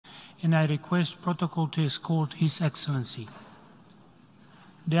and I request protocol to escort His Excellency.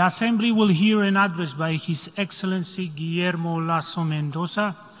 The Assembly will hear an address by His Excellency Guillermo Lasso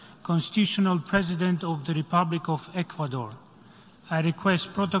Mendoza, Constitutional President of the Republic of Ecuador. I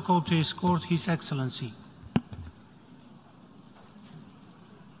request protocol to escort His Excellency.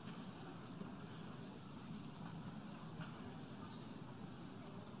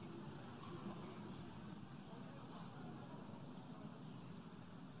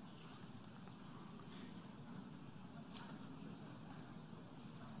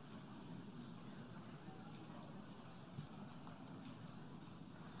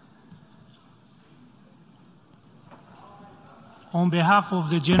 On behalf of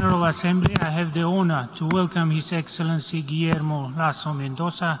the General Assembly, I have the honor to welcome His Excellency Guillermo Lasso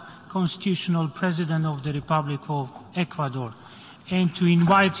Mendoza, Constitutional President of the Republic of Ecuador, and to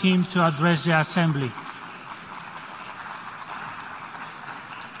invite him to address the Assembly.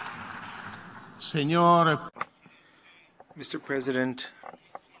 Mr. President,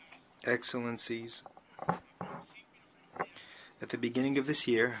 Excellencies, at the beginning of this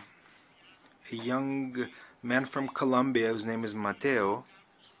year, a young man from Colombia, whose name is Mateo,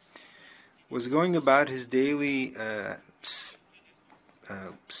 was going about his daily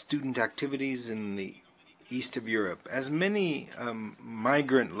student activities in the east of Europe. As many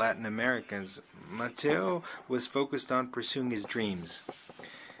migrant Latin Americans, Mateo was focused on pursuing his dreams.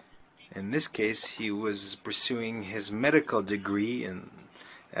 In this case, he was pursuing his medical degree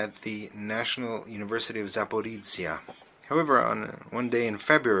at the National University of Zaporizhia. However, on one day in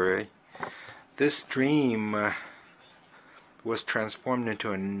February, this dream was transformed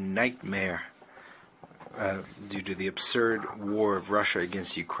into a nightmare due to the absurd war of Russia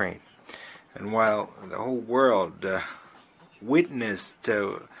against Ukraine. And while the whole world witnessed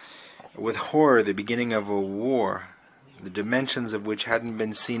with horror the beginning of a war, the dimensions of which hadn't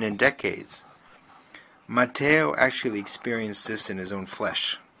been seen in decades, Mateo actually experienced this in his own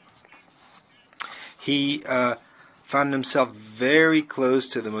flesh. He found himself very close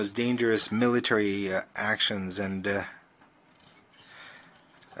to the most dangerous military actions, and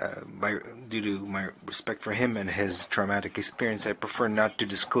due to my respect for him and his traumatic experience, I prefer not to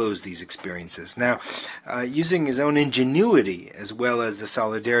disclose these experiences. Now, using his own ingenuity as well as the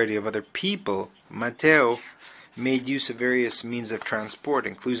solidarity of other people, Mateo made use of various means of transport,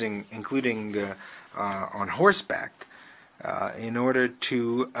 including on horseback, in order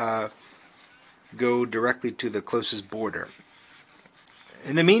to go directly to the closest border.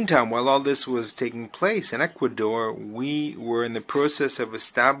 In the meantime, while all this was taking place in Ecuador, we were in the process of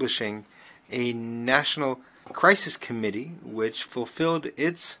establishing a national crisis committee which fulfilled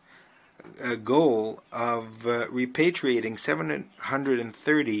its goal of repatriating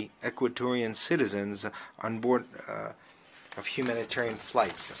 730 Ecuadorian citizens on board of humanitarian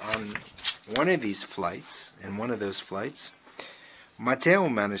flights. On one of those flights, Mateo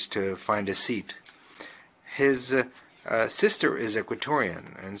managed to find a seat. His sister is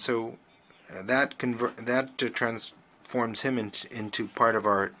Ecuadorian, and so that transforms him into part of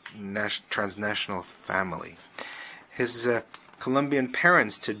our transnational family. His Colombian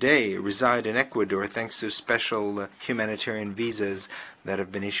parents today reside in Ecuador thanks to special humanitarian visas that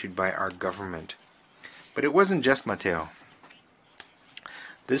have been issued by our government. But it wasn't just Mateo.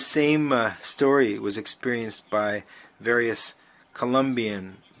 This same story was experienced by various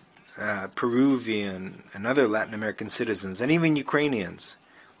Colombian, Peruvian, and other Latin American citizens, and even Ukrainians,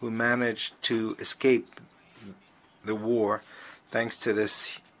 who managed to escape the war thanks to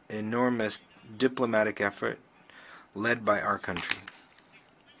this enormous diplomatic effort led by our country.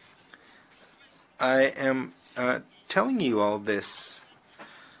 I am telling you all this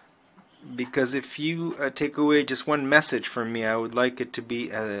because if you take away just one message from me, I would like it to be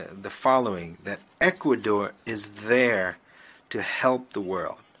the following: that Ecuador is there to help the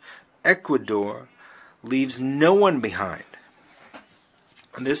world. Ecuador leaves no one behind.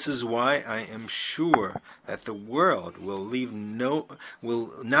 And this is why I am sure that the world will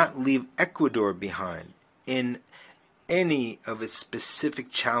not leave Ecuador behind in any of its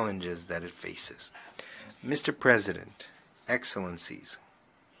specific challenges that it faces. Mr. President, Excellencies,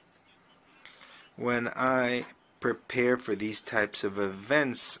 when I prepare for these types of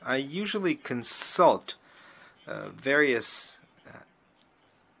events, I usually consult various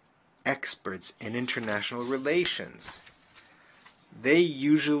experts in international relations. They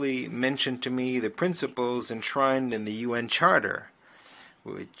usually mention to me the principles enshrined in the UN Charter,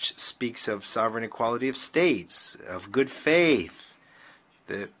 which speaks of sovereign equality of states, of good faith,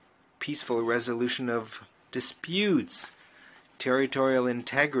 the peaceful resolution of disputes, territorial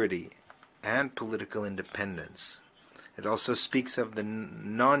integrity, and political independence. It also speaks of the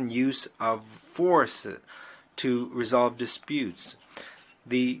non-use of force to resolve disputes,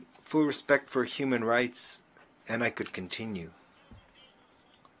 the full respect for human rights, and I could continue.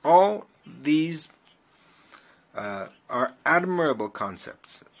 All these are admirable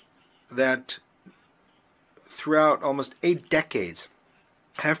concepts that throughout almost 8 decades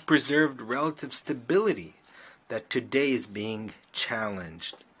have preserved relative stability that today is being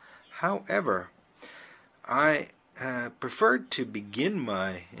challenged. However, I preferred to begin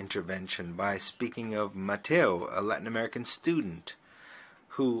my intervention by speaking of Mateo, a Latin American student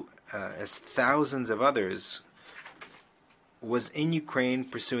who, as thousands of others, was in Ukraine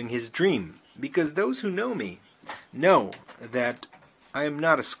pursuing his dream. Because those who know me know that I am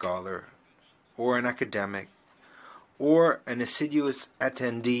not a scholar or an academic or an assiduous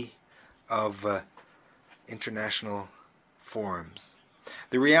attendee of international forums.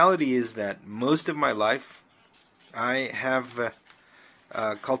 The reality is that most of my life I have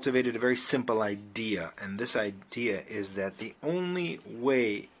cultivated a very simple idea, and this idea is that the only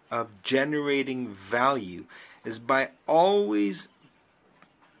way of generating value is by always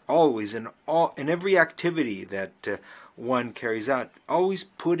in every activity that one carries out, always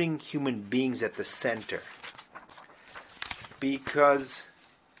putting human beings at the center, because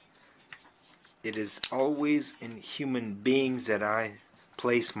it is always in human beings that I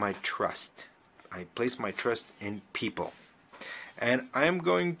place my trust. I place my trust in people. And I am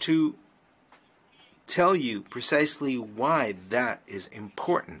going to tell you precisely why that is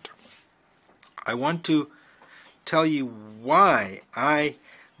important. I want to tell you why I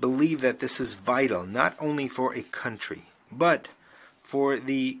believe that this is vital, not only for a country, but for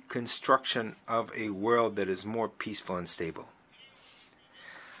the construction of a world that is more peaceful and stable.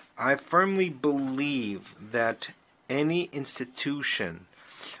 I firmly believe that any institution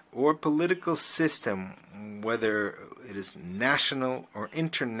or political system, whether it is national or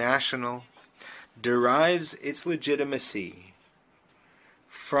international, derives its legitimacy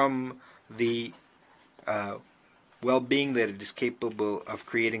from the well-being that it is capable of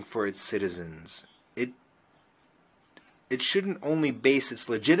creating for its citizens. It shouldn't only base its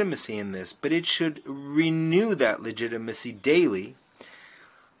legitimacy in this, but it should renew that legitimacy daily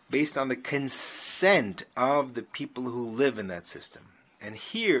based on the consent of the people who live in that system. And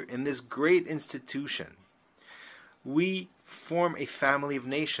here, in this great institution, we form a family of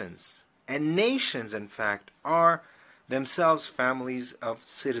nations. And nations, in fact, are themselves families of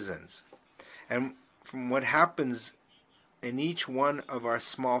citizens. And from what happens in each one of our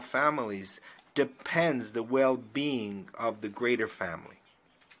small families depends the well-being of the greater family.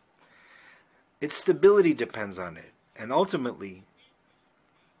 Its stability depends on it. And ultimately,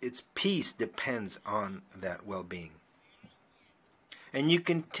 its peace depends on that well-being. And you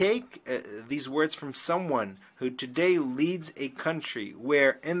can take these words from someone who today leads a country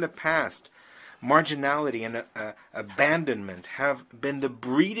where in the past marginality and abandonment have been the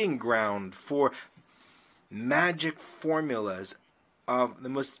breeding ground for magic formulas of the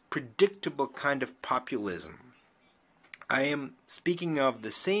most predictable kind of populism. I am speaking of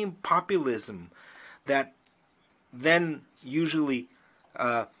the same populism that then usually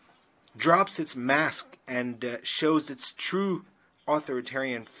drops its mask and shows its true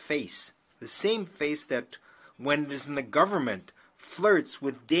authoritarian face. The same face that, when it is in the government, flirts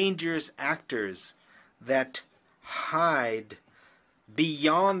with dangerous actors that hide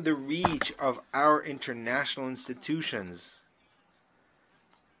beyond the reach of our international institutions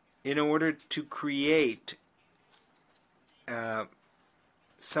in order to create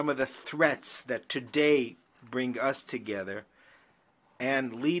some of the threats that today bring us together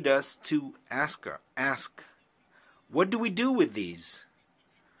and lead us to ask, what do we do with these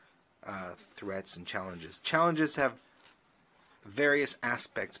threats and challenges? Challenges have various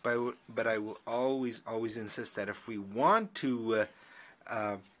aspects, but I will always insist that if we want to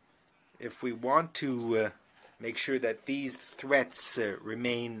make sure that these threats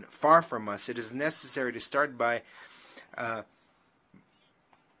remain far from us, it is necessary to start by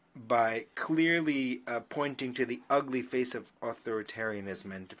clearly pointing to the ugly face of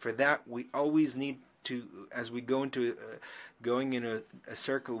authoritarianism, and for that we always need to, as we going in a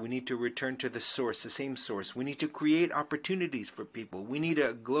circle, we need to return to the source, the same source. We need to create opportunities for people. We need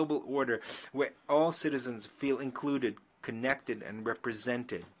a global order where all citizens feel included, connected, and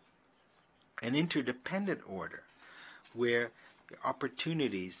represented. An interdependent order where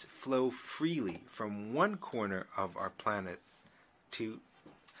opportunities flow freely from one corner of our planet to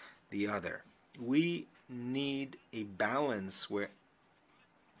the other. We need a balance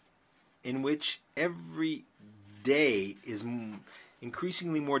in which every day is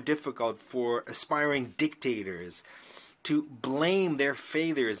increasingly more difficult for aspiring dictators to blame their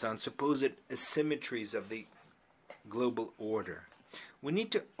failures on supposed asymmetries of the global order. We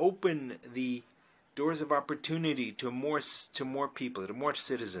need to open the doors of opportunity to more people, to more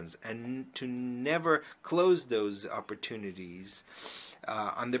citizens, and to never close those opportunities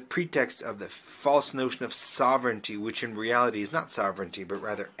on the pretext of the false notion of sovereignty, which in reality is not sovereignty, but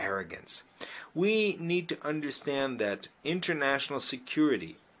rather arrogance. We need to understand that international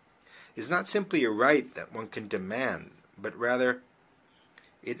security is not simply a right that one can demand, but rather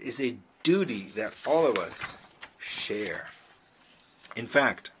it is a duty that all of us share. In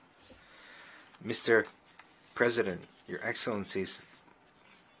fact, Mr. President, Your Excellencies,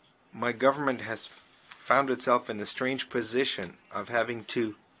 my government has found itself in the strange position of having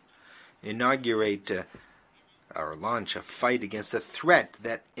to inaugurate or launch a fight against a threat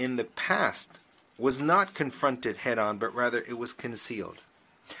that in the past was not confronted head-on, but rather it was concealed.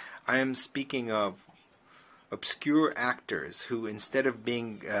 I am speaking of obscure actors who, instead of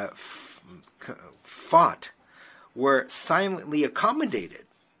being fought, were silently accommodated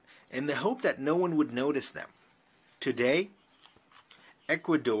in the hope that no one would notice them. Today,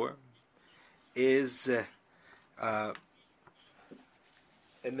 Ecuador is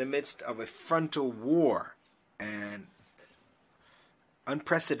in the midst of a frontal war, an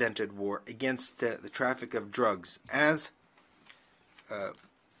unprecedented war against the traffic of drugs. As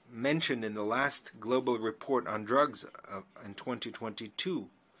mentioned in the last global report on drugs in 2022,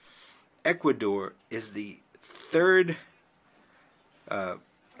 Ecuador is the third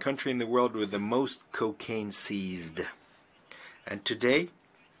country in the world with the most cocaine seized. And today,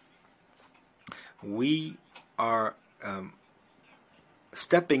 we are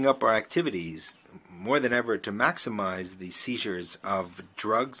stepping up our activities more than ever to maximize the seizures of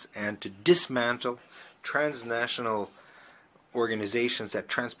drugs and to dismantle transnational organizations that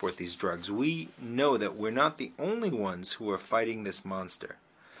transport these drugs. We know that we're not the only ones who are fighting this monster.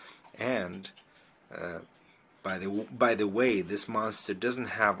 And by the way, this monster doesn't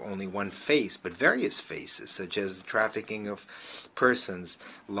have only one face, but various faces, such as trafficking of persons,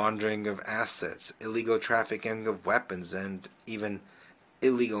 laundering of assets, illegal trafficking of weapons, and even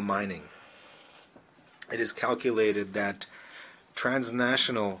illegal mining. It is calculated that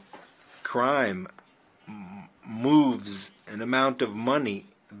transnational crime moves an amount of money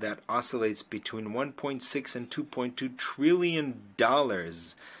that oscillates between 1.6 and 2.2 trillion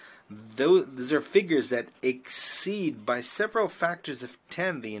dollars. Those are figures that exceed by several factors of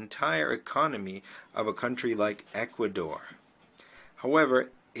 10 the entire economy of a country like Ecuador. However,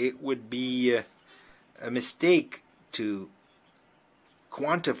 it would be a mistake to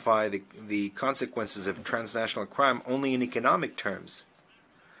quantify the consequences of transnational crime only in economic terms.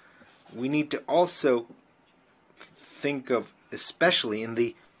 We need to also think of, especially in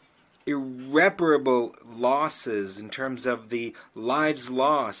the irreparable losses in terms of the lives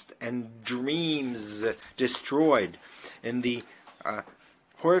lost and dreams destroyed, in the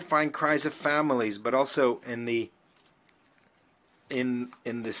horrifying cries of families, but also in the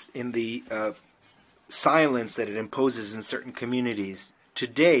silence that it imposes in certain communities.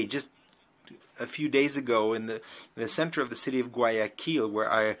 Today, just a few days ago, in the center of the city of Guayaquil,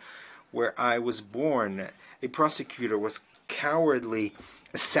 where I was born, a prosecutor was cowardly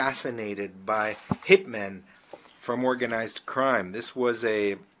assassinated by hitmen from organized crime. This was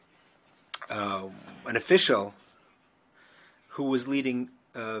an official who was leading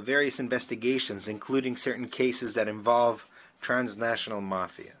various investigations, including certain cases that involve transnational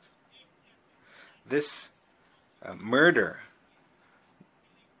mafias. This murder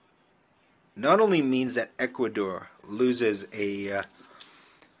not only means that Ecuador loses a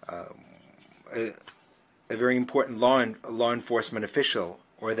very important law enforcement official,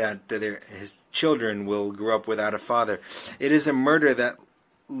 or that his children will grow up without a father. It is a murder that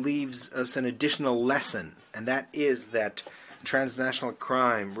leaves us an additional lesson, and that is that transnational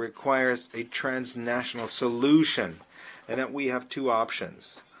crime requires a transnational solution, and that we have two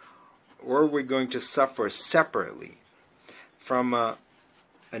options. Or we're going to suffer separately from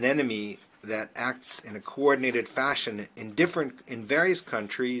an enemy that acts in a coordinated fashion in various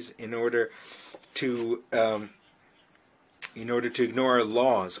countries in order to ignore our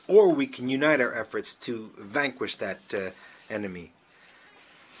laws, or we can unite our efforts to vanquish that enemy.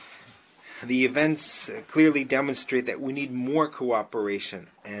 The events clearly demonstrate that we need more cooperation,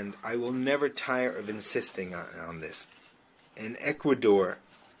 and I will never tire of insisting on this. In Ecuador,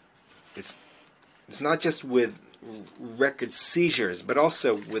 it's not just with record seizures, but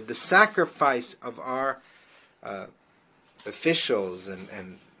also with the sacrifice of our officials,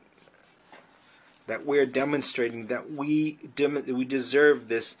 and that we're demonstrating that we deserve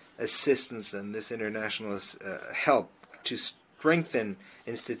this assistance and this international help. to strengthen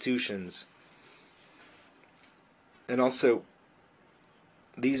institutions. And also,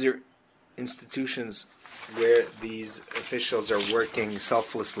 these are institutions where these officials are working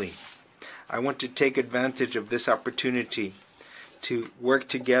selflessly. I want to take advantage of this opportunity to work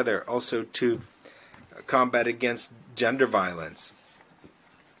together also to combat against gender violence.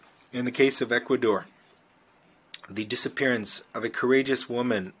 In the case of Ecuador, the disappearance of a courageous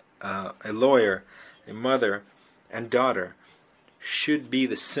woman, a lawyer, a mother, and daughter should be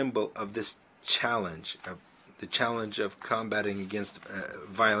the symbol of this challenge, of the challenge of combating against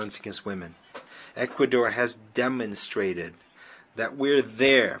violence against women. Ecuador has demonstrated that we're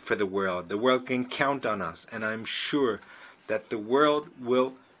there for the world. The world can count on us, and I'm sure that the world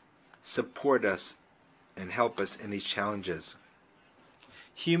will support us and help us in these challenges.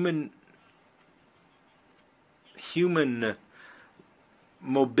 In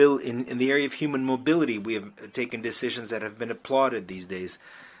the area of human mobility, we have taken decisions that have been applauded these days.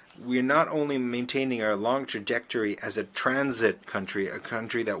 We're not only maintaining our long trajectory as a transit country, a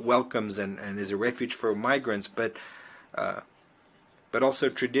country that welcomes and is a refuge for migrants, but also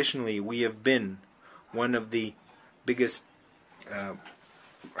traditionally we have been one of the biggest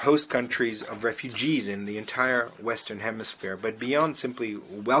host countries of refugees in the entire Western Hemisphere. But beyond simply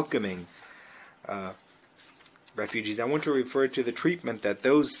welcoming refugees, I want to refer to the treatment that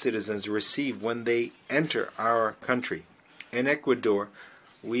those citizens receive when they enter our country. In Ecuador,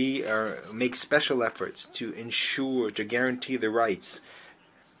 we make special efforts to guarantee the rights,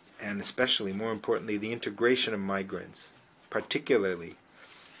 and especially, more importantly, the integration of migrants, particularly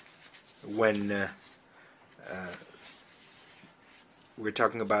when we're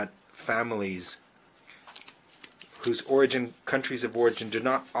talking about families whose countries of origin do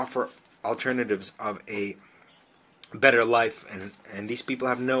not offer alternatives of a better life, and these people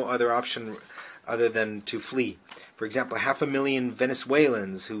have no other option other than to flee. For example, 500,000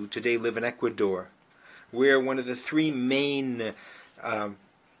 Venezuelans who today live in Ecuador. We're one of the three main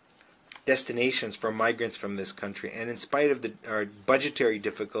destinations for migrants from this country, and in spite of our budgetary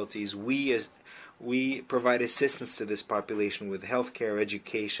difficulties, we provide assistance to this population with healthcare,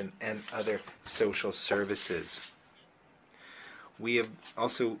 education, and other social services. We have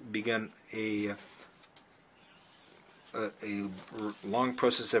also begun a long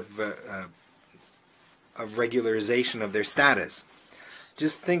process of regularization of their status.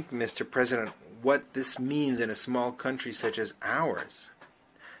 Just think, Mr. President, what this means in a small country such as ours.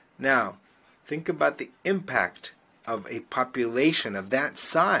 Now, think about the impact of a population of that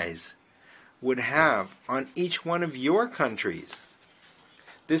size would have on each one of your countries.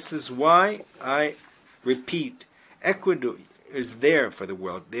 This is why I repeat, Ecuador is there for the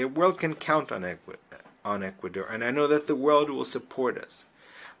world. The world can count on Ecuador, and I know that the world will support us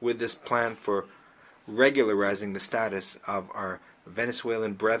with this plan for regularizing the status of our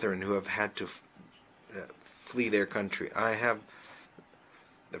Venezuelan brethren who have had to flee their country. I have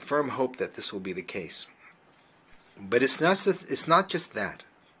the firm hope that this will be the case. But it's not just that.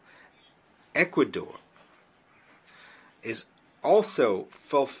 Ecuador is also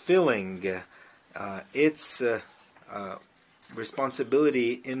fulfilling its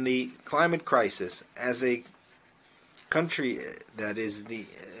responsibility in the climate crisis as a country that is the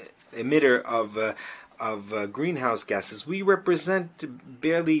emitter of greenhouse gases. We represent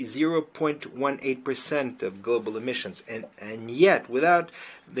barely 0.18% of global emissions, and yet, without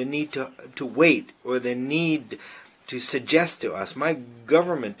the need to wait or the need to suggest to us, my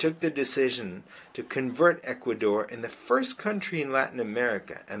government took the decision to convert Ecuador in the first country in Latin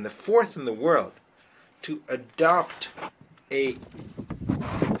America and the fourth in the world to adopt a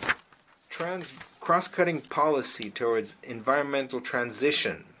cross-cutting policy towards environmental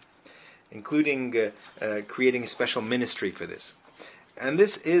transition, including creating a special ministry for this. And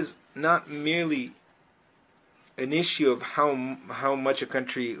this is not merely an issue of how much a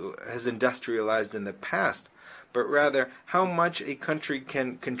country has industrialized in the past, but rather how much a country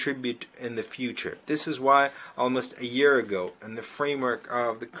can contribute in the future. This is why almost a year ago, in the framework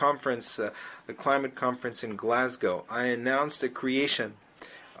of the conference, the climate conference in Glasgow, I announced the creation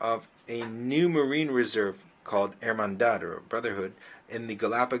of a new marine reserve called Hermandad, or Brotherhood, in the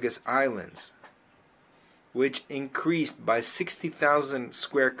Galapagos Islands, which increased by 60,000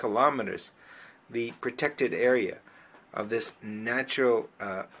 square kilometers the protected area of this natural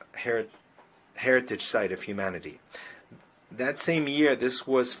heritage site of humanity. That same year, this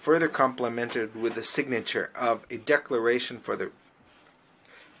was further complemented with the signature of a declaration for the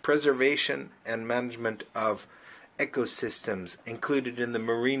preservation and management of ecosystems included in the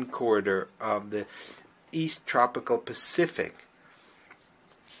marine corridor of the East Tropical Pacific.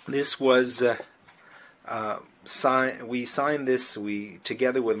 This was we signed this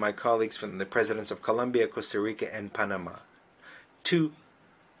together with my colleagues from the presidents of Colombia, Costa Rica, and Panama, to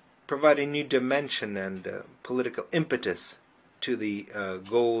provide a new dimension and political impetus to the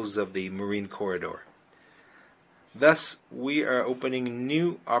goals of the Marine Corridor. Thus, we are opening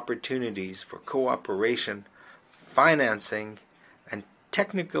new opportunities for cooperation, financing, and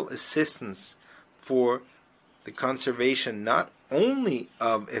technical assistance for the conservation not only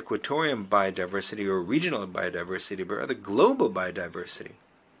of equatorial biodiversity or regional biodiversity, but rather global biodiversity.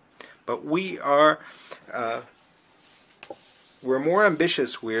 But we're more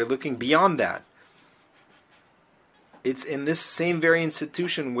ambitious. We're looking beyond that. It's in this same very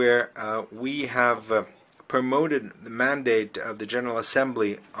institution where we have promoted the mandate of the General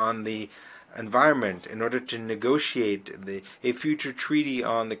Assembly on the environment in order to negotiate a future treaty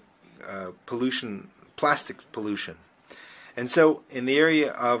on the plastic pollution. And so, in the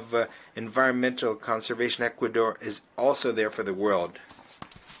area of environmental conservation, Ecuador is also there for the world.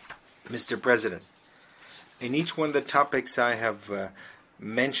 Mr. President, in each one of the topics I have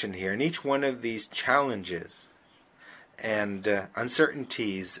mentioned here, in each one of these challenges and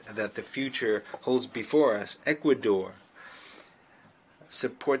uncertainties that the future holds before us, Ecuador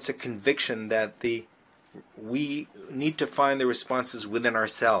supports a conviction that we need to find the responses within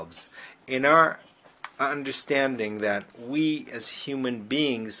ourselves. In our understanding that we as human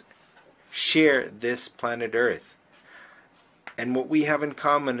beings share this planet Earth, and what we have in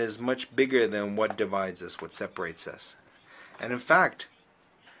common is much bigger than what divides us, what separates us. And in fact,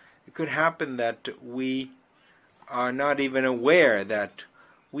 it could happen that we are not even aware that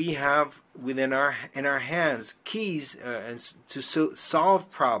we have in our hands keys to solve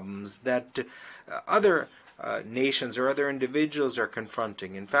problems that other nations or other individuals are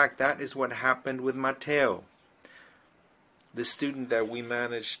confronting. In fact, that is what happened with Mateo, the student that we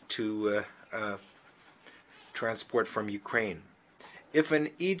managed to transport from Ukraine. If on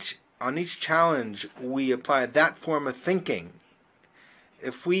each challenge we apply that form of thinking,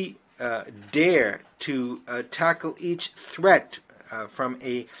 if we dare to tackle each threat from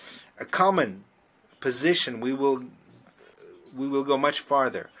a common position, we will go much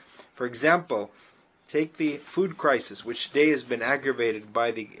farther. For example, take the food crisis, which today has been aggravated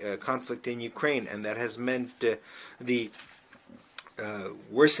by the conflict in Ukraine, and that has meant the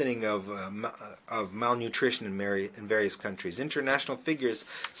worsening of malnutrition in various countries. International figures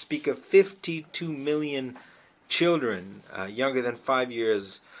speak of 52 million children younger than 5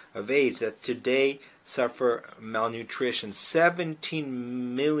 years of age that today suffer malnutrition.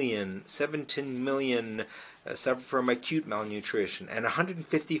 17 million suffer from acute malnutrition, and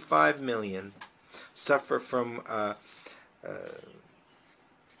 155 million suffer from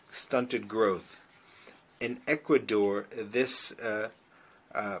stunted growth. In Ecuador, this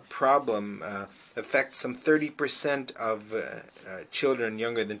problem affects some 30% of children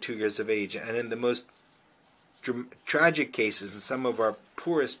younger than 2 years of age, and in the most tragic cases, in some of our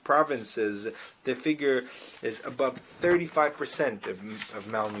poorest provinces, the figure is above 35% of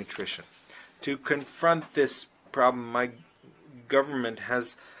malnutrition. To confront this problem, my government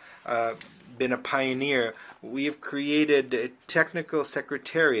has been a pioneer. We have created a technical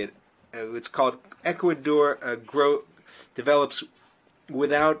secretariat. It's called Ecuador Develops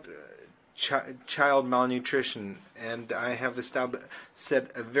Without Child Malnutrition, and I have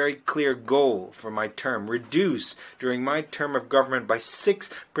set a very clear goal for my term: reduce during my term of government by 6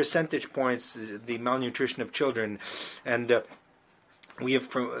 percentage points the malnutrition of children, and we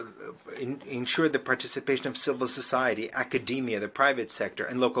have ensured the participation of civil society, academia, the private sector,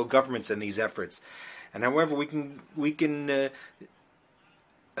 and local governments in these efforts. And however, we can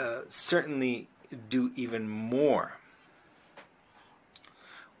certainly do even more.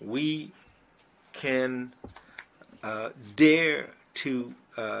 We can dare to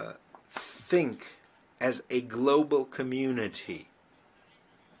think as a global community.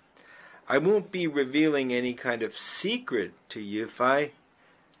 I won't be revealing any kind of secret to you if I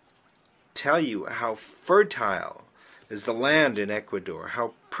tell you how fertile is the land in Ecuador,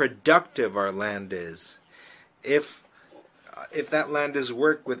 how productive our land is. If that land is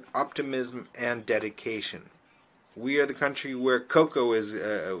worked with optimism and dedication. We are the country where cocoa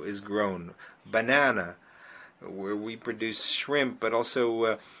is grown, banana, where we produce shrimp, but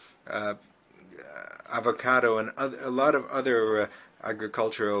also avocado and a lot of other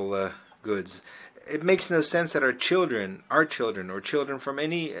agricultural goods. It makes no sense that our children, or children from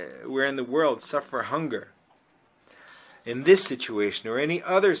anywhere in the world, suffer hunger. In this situation or any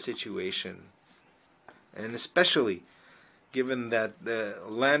other situation, and especially given that the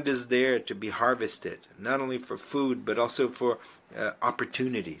land is there to be harvested, not only for food, but also for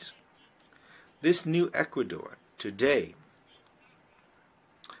opportunities. This new Ecuador today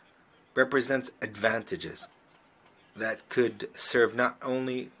represents advantages that could serve not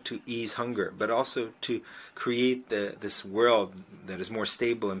only to ease hunger, but also to create this world that is more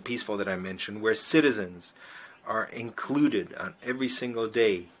stable and peaceful that I mentioned, where citizens are included on every single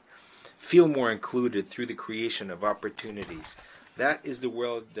day, feel more included through the creation of opportunities. That is the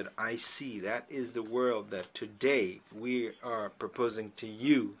world that I see. That is the world that today we are proposing to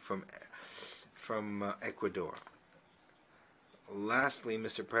you from Ecuador. Lastly,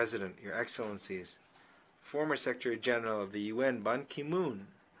 Mr. President, Your Excellencies, former Secretary General of the UN, Ban Ki-moon,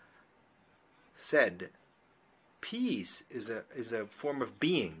 said, peace is a form of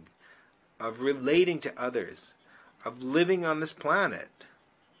being, of relating to others, of living on this planet.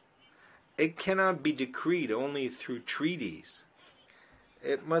 It cannot be decreed only through treaties.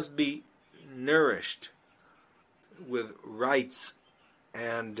 It must be nourished with rights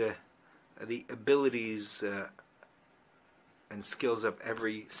and the abilities and skills of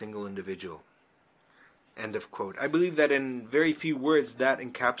every single individual. End of quote. I believe that in very few words that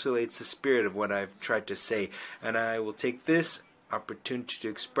encapsulates the spirit of what I've tried to say, and I will take this opportunity to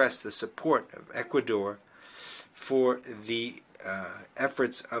express the support of Ecuador for the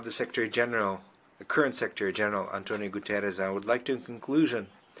efforts of the Secretary General, the current Secretary General, Antonio Guterres. I would like to, in conclusion,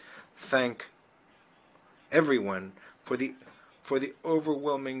 thank everyone for the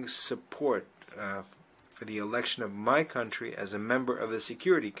overwhelming support for the election of my country as a member of the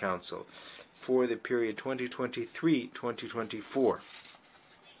Security Council for the period 2023-2024.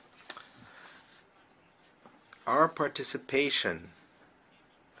 Our participation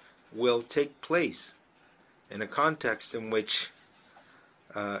will take place in a context in which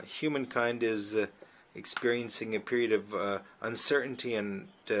humankind is experiencing a period of uncertainty and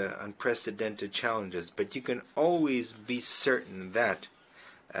unprecedented challenges. But you can always be certain that,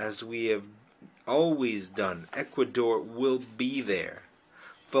 as we have always done, Ecuador will be there,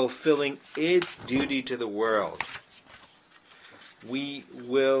 fulfilling its duty to the world. We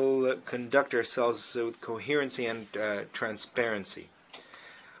will conduct ourselves with coherency and transparency,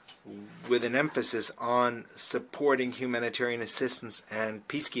 with an emphasis on supporting humanitarian assistance and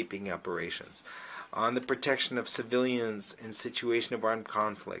peacekeeping operations, on the protection of civilians in situation of armed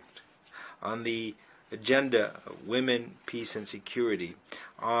conflict, on the agenda of women, peace, and security,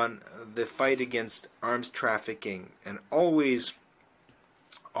 on the fight against arms trafficking, and always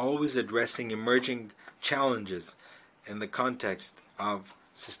addressing emerging challenges in the context of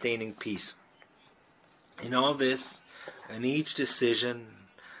sustaining peace. In all this, and each decision,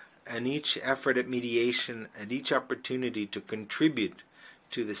 and each effort at mediation, and each opportunity to contribute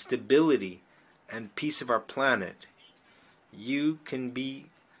to the stability and peace of our planet, you can be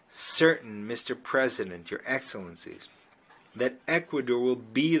certain, Mr. President, Your Excellencies, that Ecuador will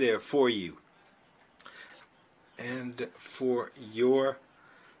be there for you and for your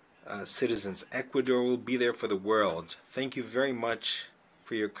citizens. Ecuador will be there for the world. Thank you very much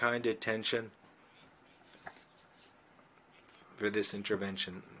for your kind attention for this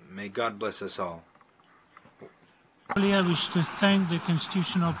intervention. May God bless us all. I wish to thank the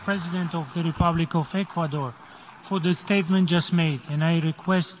Constitutional President of the Republic of Ecuador for the statement just made, and I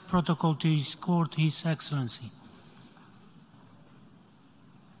request protocol to escort His Excellency.